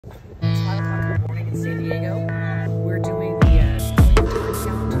Good morning in San Diego. We're doing the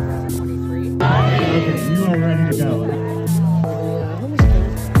 2023. Okay, you are ready to go.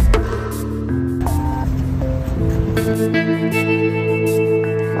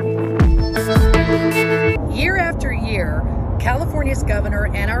 Year after year, California's governor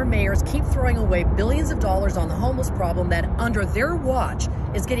and our mayors keep throwing away billions of dollars on the homeless problem that, under their watch,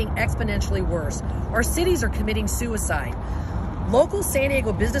 is getting exponentially worse. Our cities are committing suicide. Local San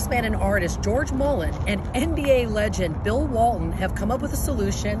Diego businessman and artist George Mullen and NBA legend Bill Walton have come up with a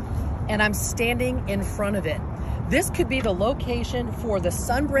solution, and I'm standing in front of it. This could be the location for the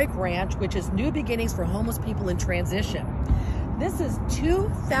Sunbreak Ranch, which is new beginnings for homeless people in transition. This is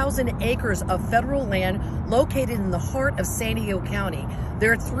 2,000 acres of federal land located in the heart of San Diego County.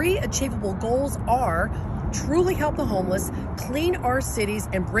 Their three achievable goals are truly help the homeless, clean our cities,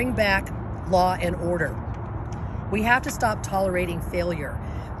 and bring back law and order. We have to stop tolerating failure.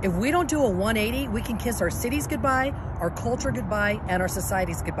 If we don't do a 180, we can kiss our cities goodbye, our culture goodbye, and our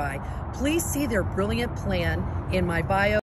societies goodbye. Please see their brilliant plan in my bio.